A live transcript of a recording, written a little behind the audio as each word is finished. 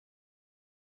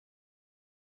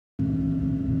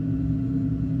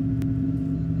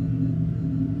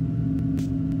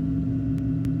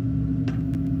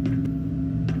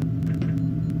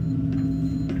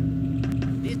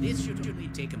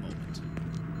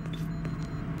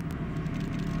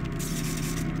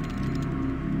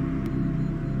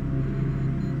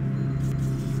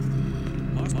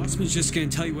was just gonna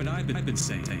tell you what I've been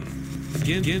saying.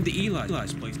 Again, the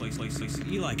Eli's place.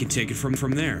 Eli can take it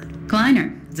from there.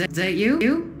 Kleiner, is that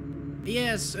you?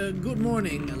 Yes, good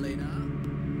morning, Elena.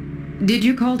 Did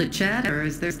you call to chat, or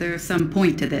is there some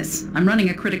point to this? I'm running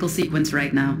a critical sequence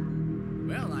right now.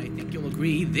 Well, I think you'll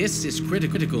agree this is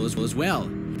critical as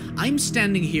well. I'm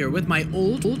standing here with my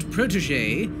old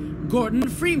protege, Gordon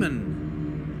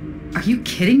Freeman. Are you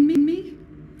kidding me?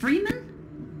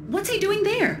 Freeman? What's he doing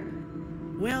there?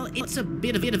 Well, it's a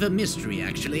bit of a mystery,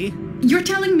 actually. You're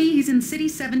telling me he's in City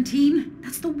 17?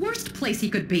 That's the worst place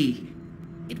he could be.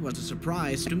 It was a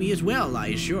surprise to me as well, I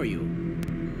assure you.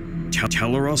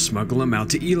 Tell her I'll smuggle him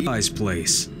out to Eli's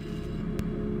place.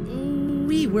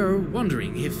 We were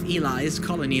wondering if Eli's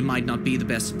colony might not be the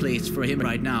best place for him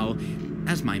right now.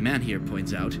 As my man here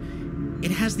points out,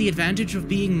 it has the advantage of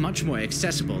being much more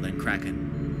accessible than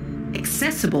Kraken.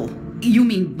 Accessible? You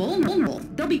mean vulnerable?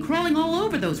 They'll be crawling all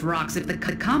over those rocks if the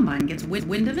Combine gets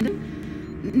wind of it.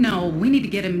 No, we need to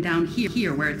get him down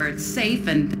here where it's safe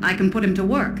and I can put him to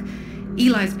work.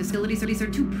 Eli's facilities are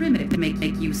too primitive to make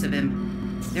use of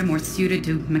him. They're more suited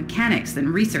to mechanics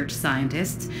than research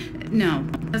scientists. No,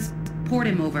 just port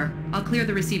him over. I'll clear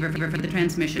the receiver for the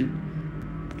transmission.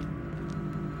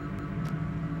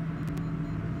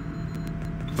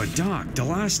 But Doc, the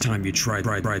last time you tried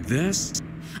this...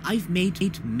 I've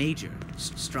made major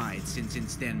strides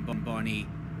since then, Barney.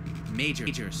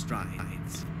 Major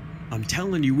strides. I'm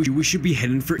telling you, we should be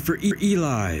heading for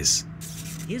Eli's.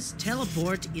 His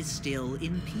teleport is still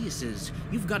in pieces.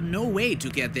 You've got no way to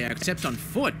get there except on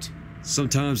foot.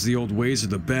 Sometimes the old ways are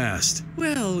the best.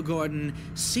 Well, Gordon,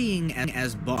 seeing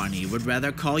as Barney would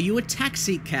rather call you a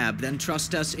taxi cab than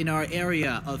trust us in our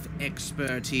area of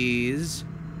expertise.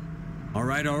 All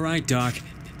right, Doc.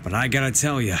 But I gotta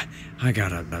tell you, I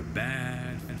got a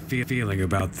bad feeling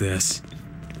about this.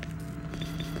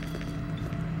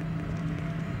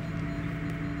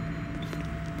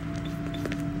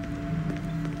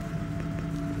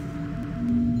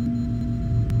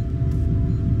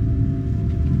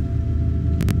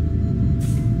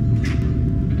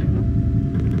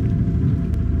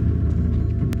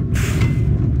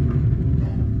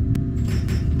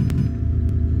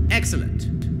 Excellent.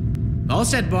 All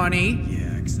set, Barney.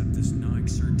 Yeah, except this gnawing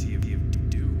certainty of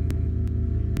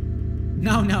doom.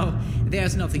 No,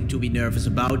 there's nothing to be nervous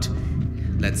about.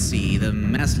 Let's see, the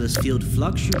massless field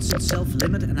flux shoots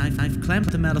self-limit, and I've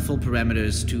clamped the manifold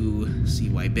parameters to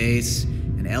CY base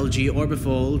and LG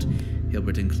orbifold,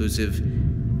 Hilbert inclusive.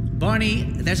 Barney,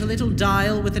 there's a little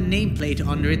dial with a nameplate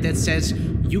under it that says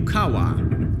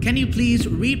Yukawa. Can you please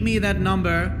read me that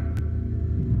number?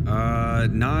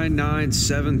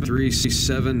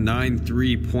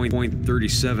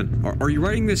 99736793.37. Are you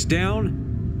writing this down?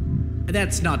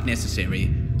 That's not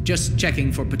necessary. Just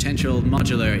checking for potential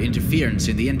modular interference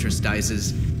in the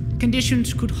interstices.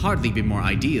 Conditions could hardly be more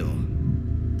ideal.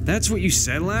 That's what you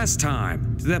said last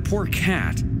time, to that poor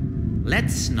cat.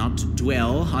 Let's not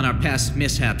dwell on our past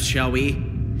mishaps, shall we?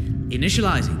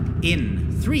 Initializing in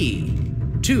 3,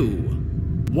 2,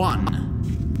 1.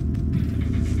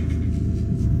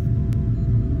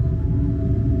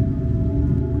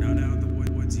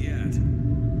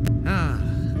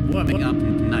 Warming up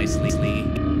nicely.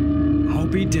 I'll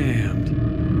be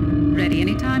damned. Ready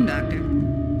anytime, Doctor.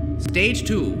 Stage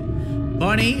 2.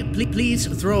 Barney, please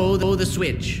throw the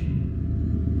switch.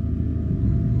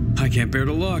 I can't bear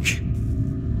to look.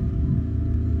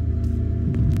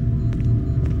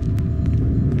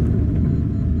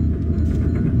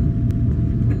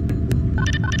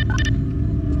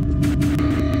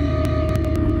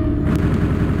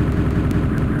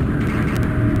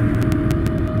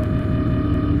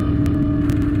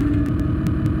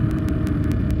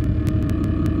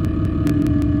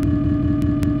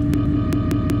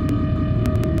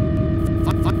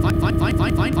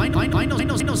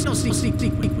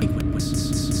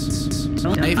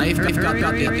 I've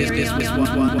got this one.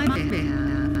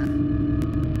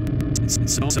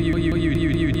 It's also you,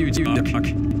 Doc.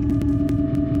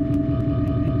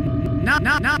 No.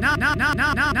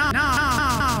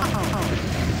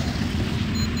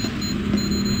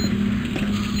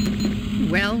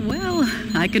 Well,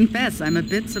 I confess I'm a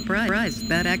bit surprised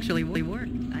that actually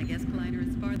worked. I guess Kleiner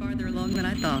is farther along than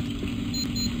I thought.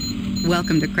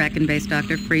 Welcome to Kraken Base,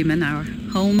 Dr. Freeman, our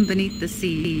home beneath the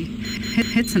sea.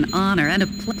 It's an honor and a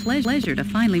pleasure to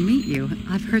finally meet you.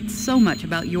 I've heard so much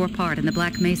about your part in the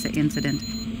Black Mesa incident.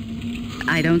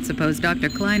 I don't suppose Dr.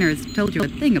 Kleiner has told you a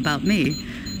thing about me.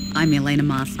 I'm Elena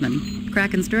Mossman,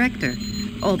 Kraken's director,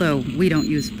 although we don't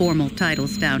use formal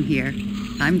titles down here.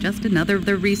 I'm just another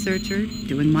researcher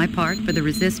doing my part for the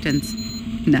Resistance.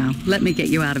 Now, let me get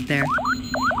you out of there.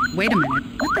 Wait a minute,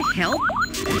 what the help?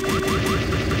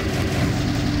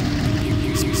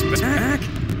 He's back.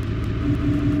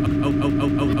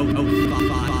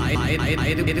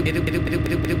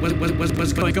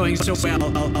 What's going so well?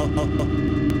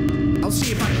 I'll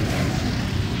see if I.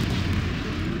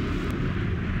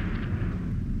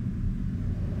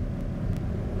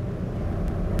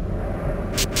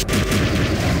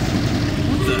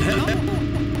 What the hell?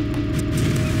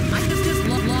 I just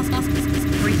lost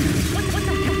freedom. What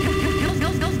the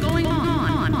hell's going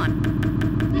on?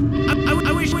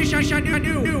 I wish I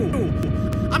knew.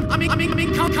 I'm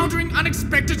encountering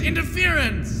unexpected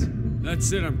interference.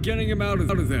 That's it. I'm getting him out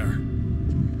of there.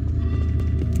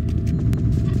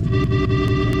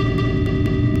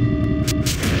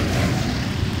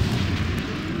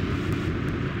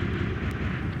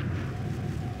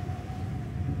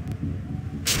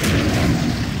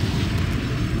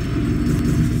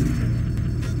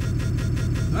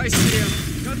 I see him.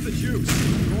 Cut the juice.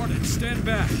 Gordon, stand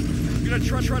back. I'm gonna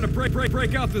try to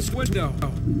break out this window.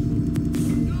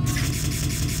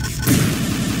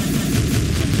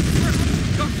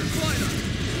 Dr. Kleiner!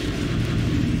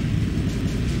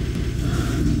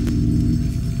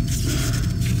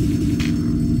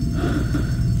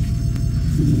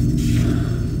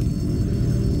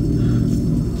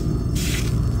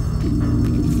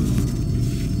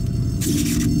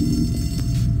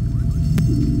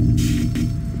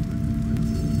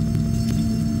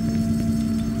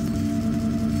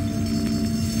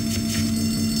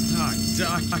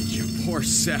 Doc, you poor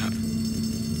sap.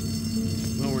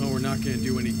 Well, we're not gonna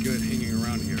do any good hanging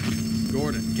around here.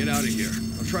 Gordon, get out of here.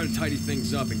 I'll try to tidy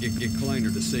things up and get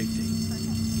Kleiner to safety.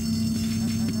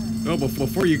 Oh,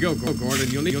 before you go,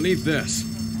 Gordon, you'll need this.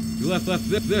 You left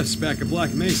this back at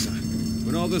Black Mesa.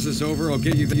 When all this is over, I'll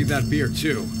get you that beer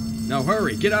too. Now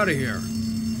hurry, get out of here.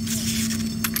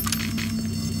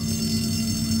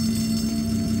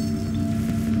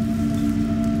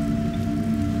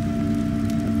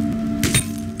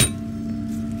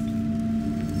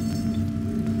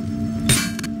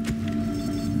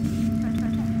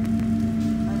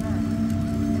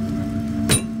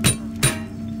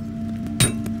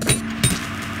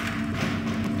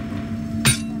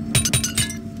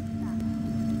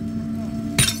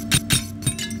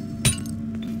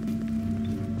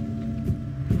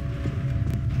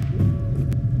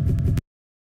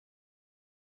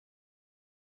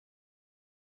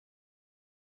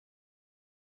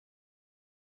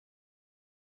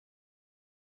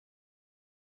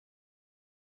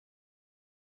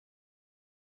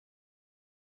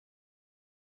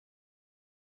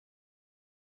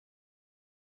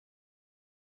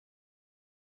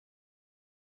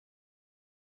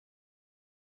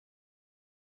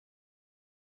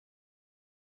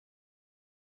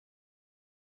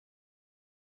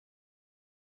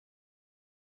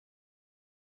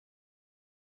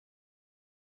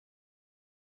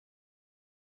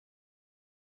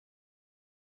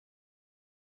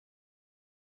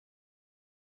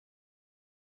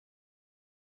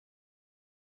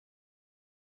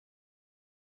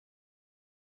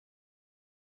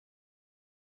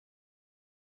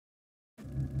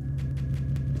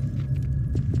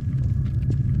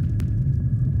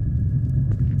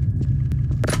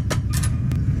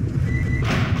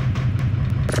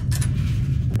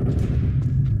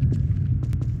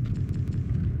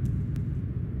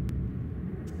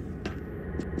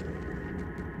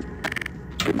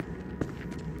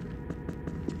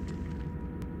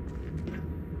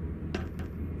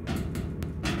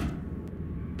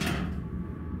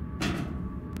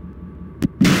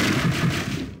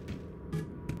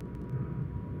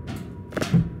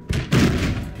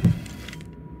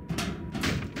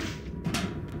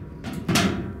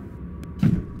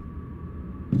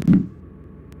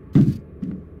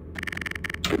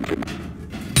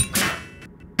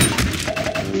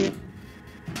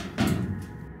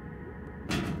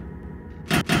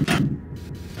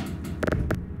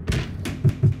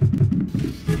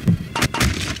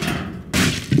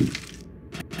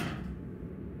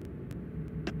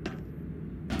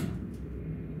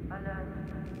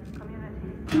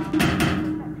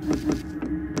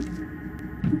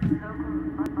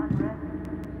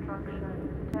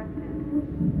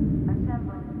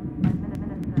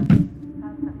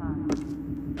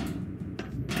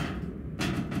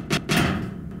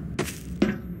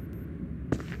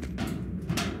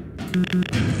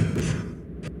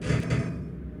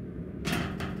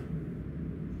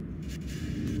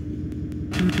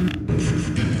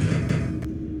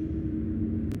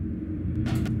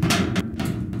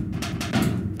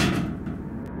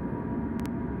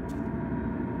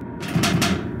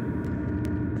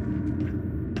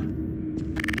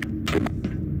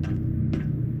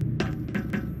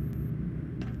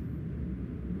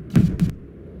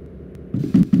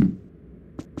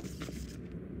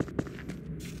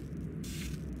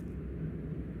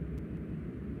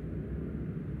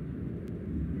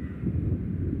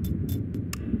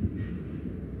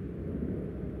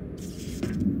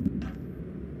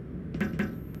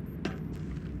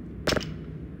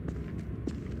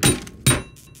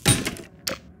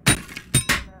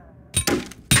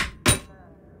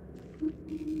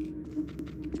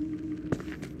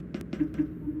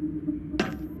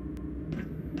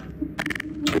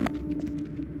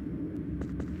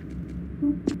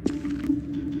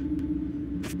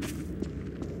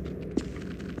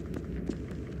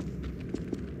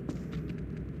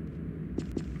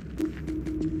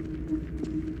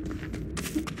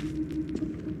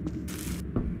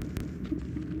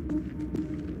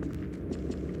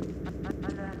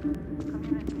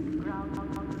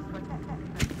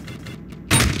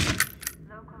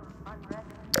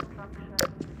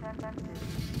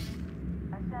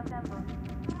 Assemble,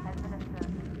 administer,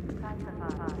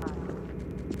 classify.